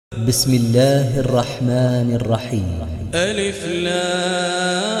بسم الله الرحمن الرحيم. ألف لام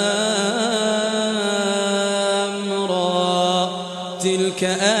را، تلك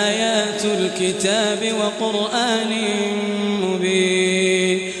آيات الكتاب وقرآن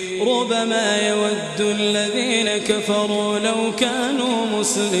مبين. ربما يود الذين كفروا لو كانوا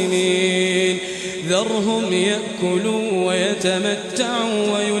مسلمين، ذرهم يأكلوا ويتمتعوا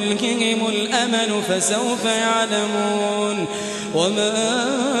ويلههم الأمل فسوف يعلمون. وما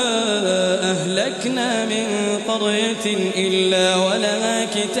أهلكنا من قرية إلا ولها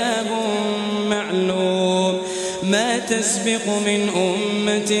كتاب معلوم، ما تسبق من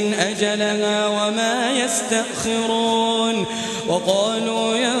أمة أجلها وما يستأخرون.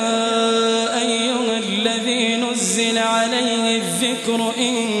 وقالوا يا أيها الذي نزل عليه الذكر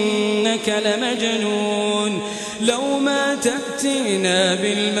إنك لمجنون، لو ما تأتينا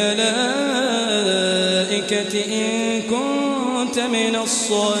بالملائكة إن كنت من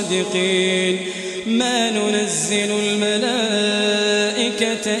الصادقين. ما ننزل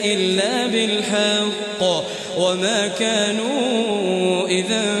الملائكة إلا بالحق وما كانوا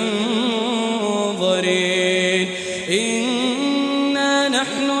إذا منظرين. إنا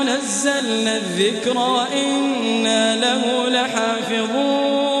نحن نزلنا الذكر وإنا له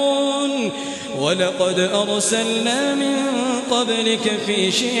لحافظون. ولقد أرسلنا من قبلك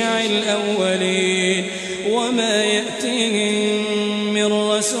في شيع الأولين، وما يأتيهم من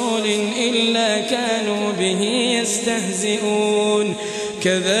رسول إلا كانوا به يستهزئون.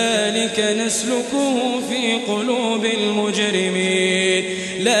 كذلك نسلكه في قلوب المجرمين،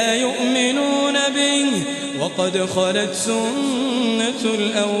 لا يؤمنون به وقد خلت سنة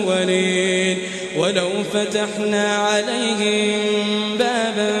الأولين. ولو فتحنا عليهم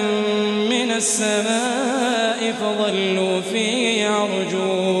بابا من السماء فظلوا فيه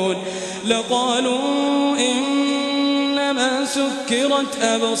يعرجون لقالوا إنما سكرت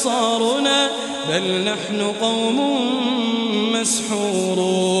أبصارنا بل نحن قوم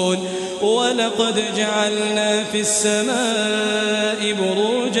مسحورون. ولقد جعلنا في السماء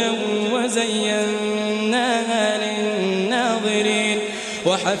بروجا وزيناها للناظرين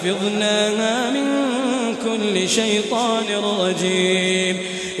وحفظناها من كل شيطان رجيم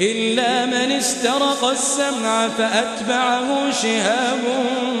إلا من استرق السمع فأتبعه شهاب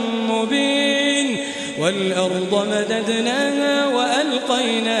مبين. والأرض مددناها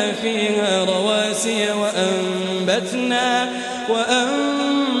وألقينا فيها رواسي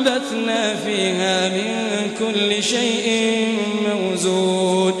وأنبتنا فيها من كل شيء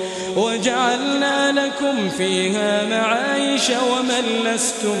موزون. وجعلنا لكم فيها معايش ومن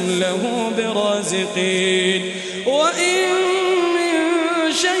لستم له برازقين. وإن من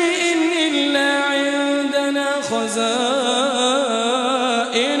شيء إلا عندنا خزائنه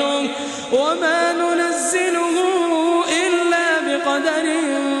وما ننزله إلا بقدر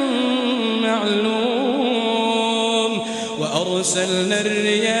معلوم. وأرسلنا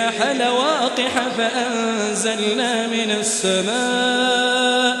الرياح لواقح فأنزلنا من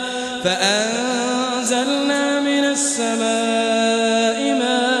السماء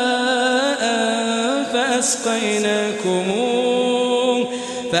ماء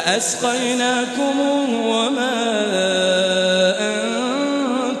فأسقيناكموه وما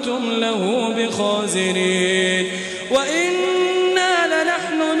أنتم له بخازنين. وإنا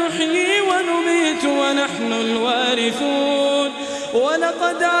لنحن نحيي ونميت ونحن الوارثون.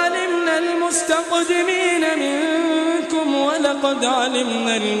 ولقد علمنا المستقدمين منكم ولقد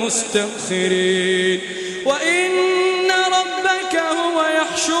علمنا المستأخرين. وإن ربك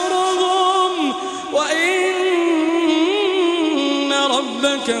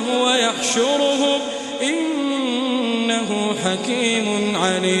هو يحشرهم إنه حكيم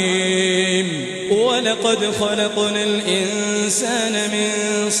عليم. ولقد خلقنا الإنسان من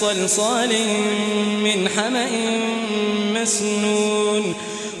صلصال من حمأ مسنون.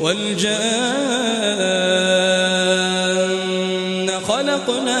 والجان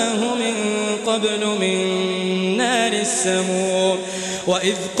خلقناه من قبل من نار السموم.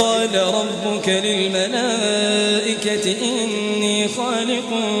 وإذ قال ربك للملائكة إني خالق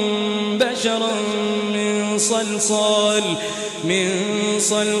بشرا من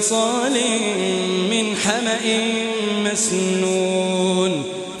صلصال من حمأ مسنون.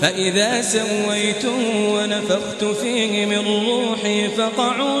 فإذا سويته ونفخت فيه من روحي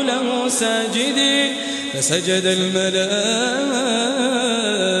فقعوا له ساجدين. فسجد الملائكة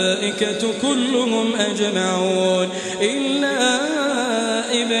كلهم أجمعون إلا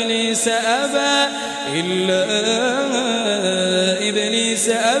إبليس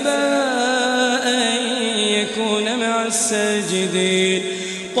أبى أن يكون مع الساجدين.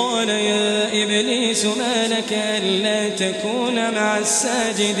 قال يا إبليس إبليس ما لك ألا تكون مع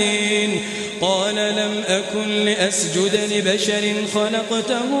الساجدين قال لم أكن لأسجد لبشر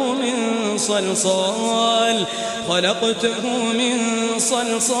خلقته من صلصال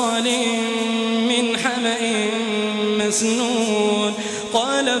من حمأ مسنون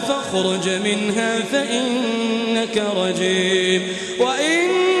قال فاخرج منها فإنك رجيم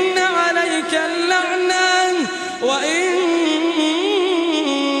وإن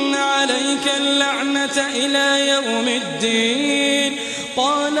عليك اللعنة إلى يوم الدين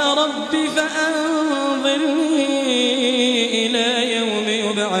قال رب فأنظرني إلى يوم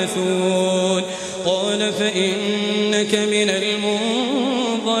يبعثون قال فإنك من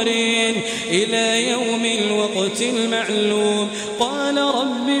المنظرين إلى يوم الوقت المعلوم قال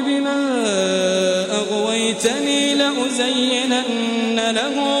رب بما أغويتني لأزينن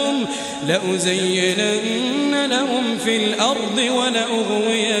لهم في الأرض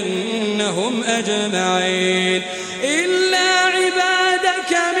ولأغوينهم أجمعين إلا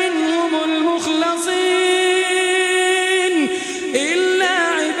عبادك منهم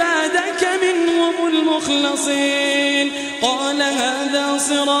المخلصين قال هذا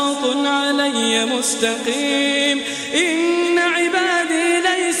صراط علي مستقيم إن عبادي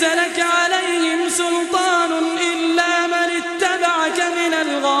ليس لك عليهم سلطان إلا من اتبعك من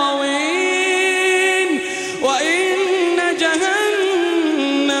الغاوين وإن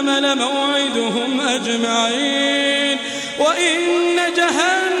جهنم لموعدهم أجمعين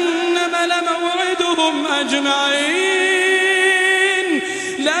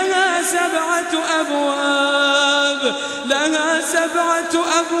لها سبعة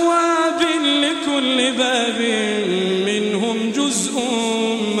أبواب لكل باب منهم جزء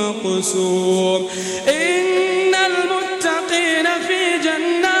مقسوم إن المتقين في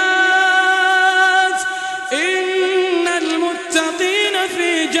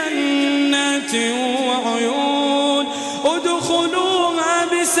جنات وعيون ادخلوها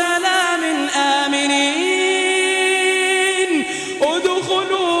بسلام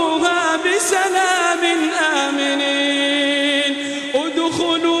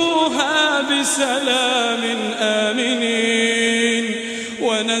آمنين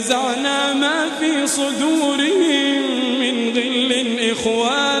ونزعنا ما في صدورهم من غل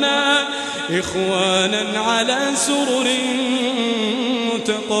إخوانا على سرر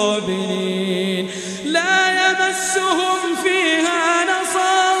متقابلين لا يمسهم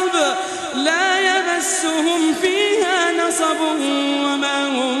فيها نصب وما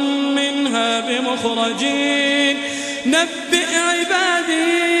هم منها بمخرجين نبئ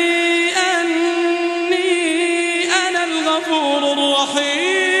عبادي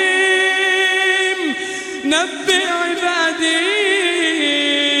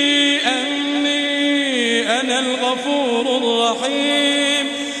أني أنا الغفور الرحيم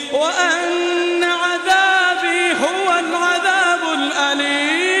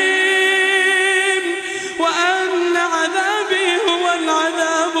وأن عذابي هو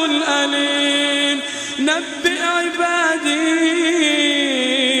العذاب الأليم نبئ عبادي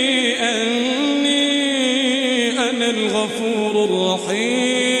أني أنا الغفور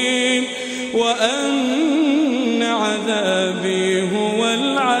الرحيم وأن عذابي هو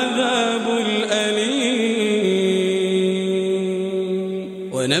العذاب الأليم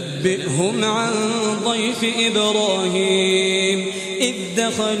ونبئهم عن ضيف إبراهيم إذ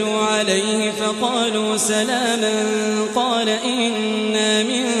دخلوا عليه فقالوا سلاما قال إنا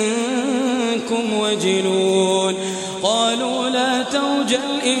منكم وجلون قالوا لا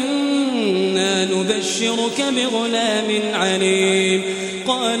توجل إنا نبشرك بغلام عليم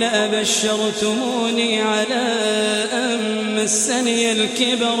قال أبشرتموني على أن مسني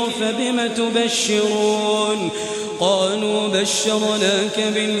الكبر فبم تبشرون قالوا بشرناك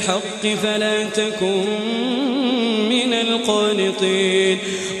بالحق فلا تكن من القانطين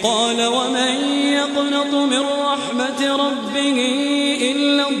قال ومن يقنط من رحمة ربه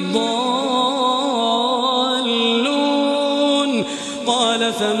إلا الضالون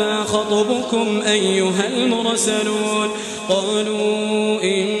قال فما خطبكم أيها المرسلون قالوا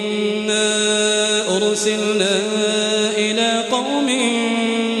إنا أرسلنا إلى قوم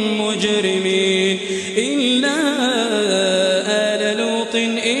مجرمين إلا آل لوط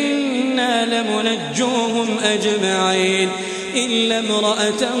إنا لمنجوهم أجمعين إلا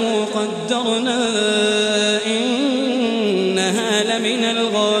امرأته قدرنا إنها لمن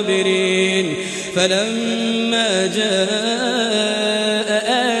الغابرين فلما جاء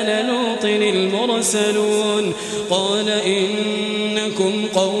آل لوط المرسلون قال إنكم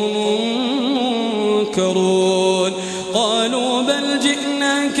قوم منكرون قالوا بل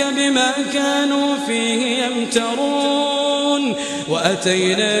جئناك بما كانوا فيه يمترون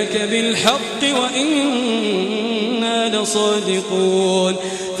وأتيناك بالحق وإنا لصادقون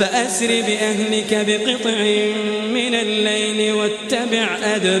فأسر بأهلك بقطع من الليل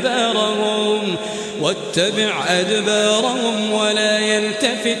واتبع أدبارهم ولا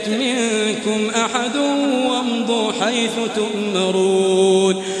يلتفت منكم أحد وامضوا حيث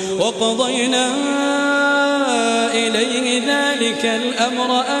تؤمرون وقضينا إليه ذلك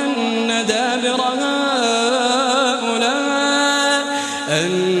الأمر أن دابر هؤلاء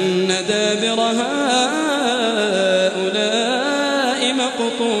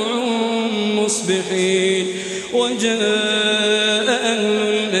مقطوع مصبحين وجاء أهل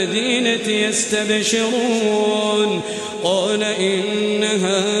المدينة يستبشرون قال إن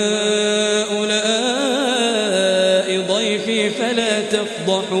هؤلاء ضيفي فلا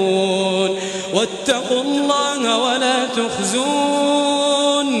تفضحون واتقوا الله ولا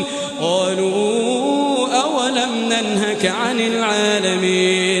تخزون قالوا أولم ننهك عن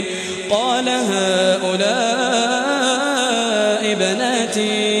العالمين قال هؤلاء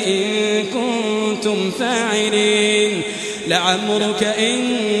بناتي إن كنتم فاعلين لعمرك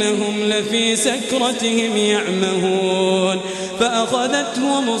إنهم لفي سكرتهم يعمهون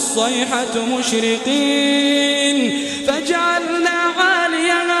فأخذتهم الصيحة مشرقين فجعلنا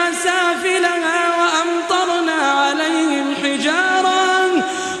عاليها سافلها وأمطرنا عليهم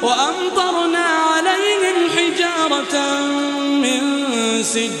حجارة من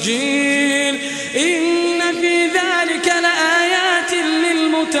سجيل إن في ذلك لآيات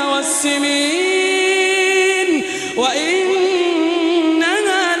للمتوسمين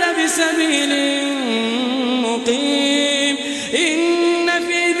وإنها لبسبيل مقيم إن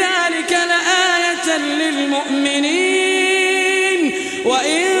في ذلك لآية للمؤمنين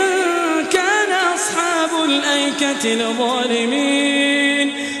وإن كان أصحاب الأيكة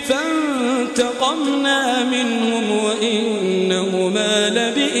لظالمين فانتقمنا منهم وإنهما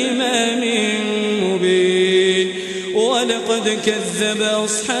لبإمام مبين ولقد كذب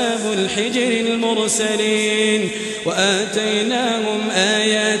أصحاب الحجر المرسلين وآتيناهم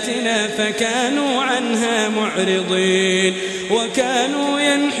آياتنا فكانوا عنها معرضين وكانوا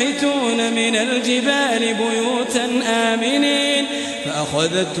ينحتون من الجبال بيوتا آمنين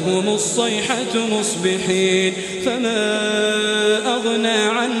فأخذتهم الصيحة مصبحين فما أغنى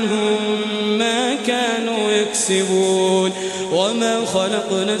عنهم ما كانوا يكسبون وما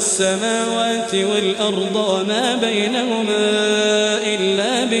خلقنا السماوات والأرض وما بينهما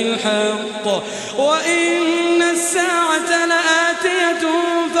إلا بالحق وإن الساعة لآتية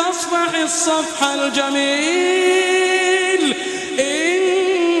فاصفح الصفح الجميل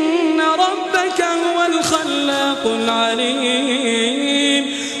إن ربك هو الخلاق العليم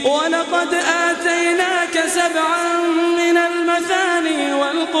ولقد آتيناك 7 من المثاني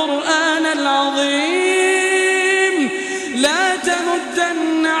والقرآن العظيم لا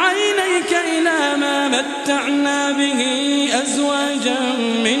تمدن عينيك إلى ما متعنا به أزواجا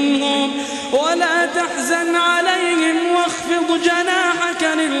منهم ولا تحزن عليهم واخفض جناحك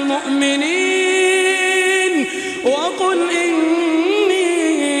للمؤمنين وقل إني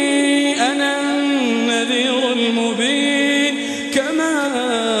أنا النذير المبين كما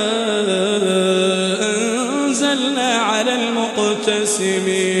أنزلنا على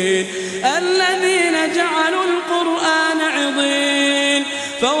المقتسمين الذين جعلوا القرآن عضين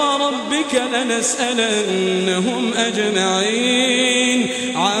فوربك لنسألنهم أجمعين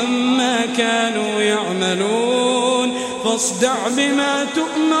عما كانوا يعملون فاصدع بما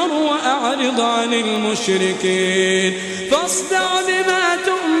تؤمر وأعرض عن المشركين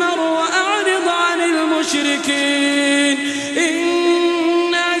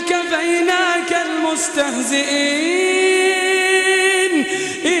إنا كفيناك المستهزئين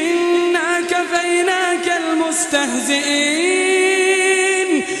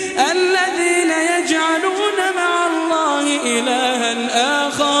الذين يجعلون مع الله إلها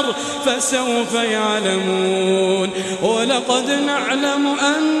آخر فسوف يعلمون ولقد نعلم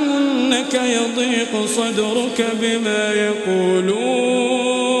أنك يضيق صدرك بما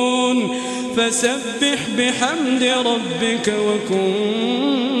يقولون فسبح بحمد ربك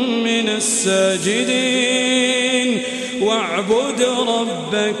وكن من الساجدين واعبد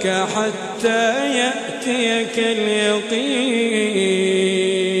ربك حتى يأتيك اليقين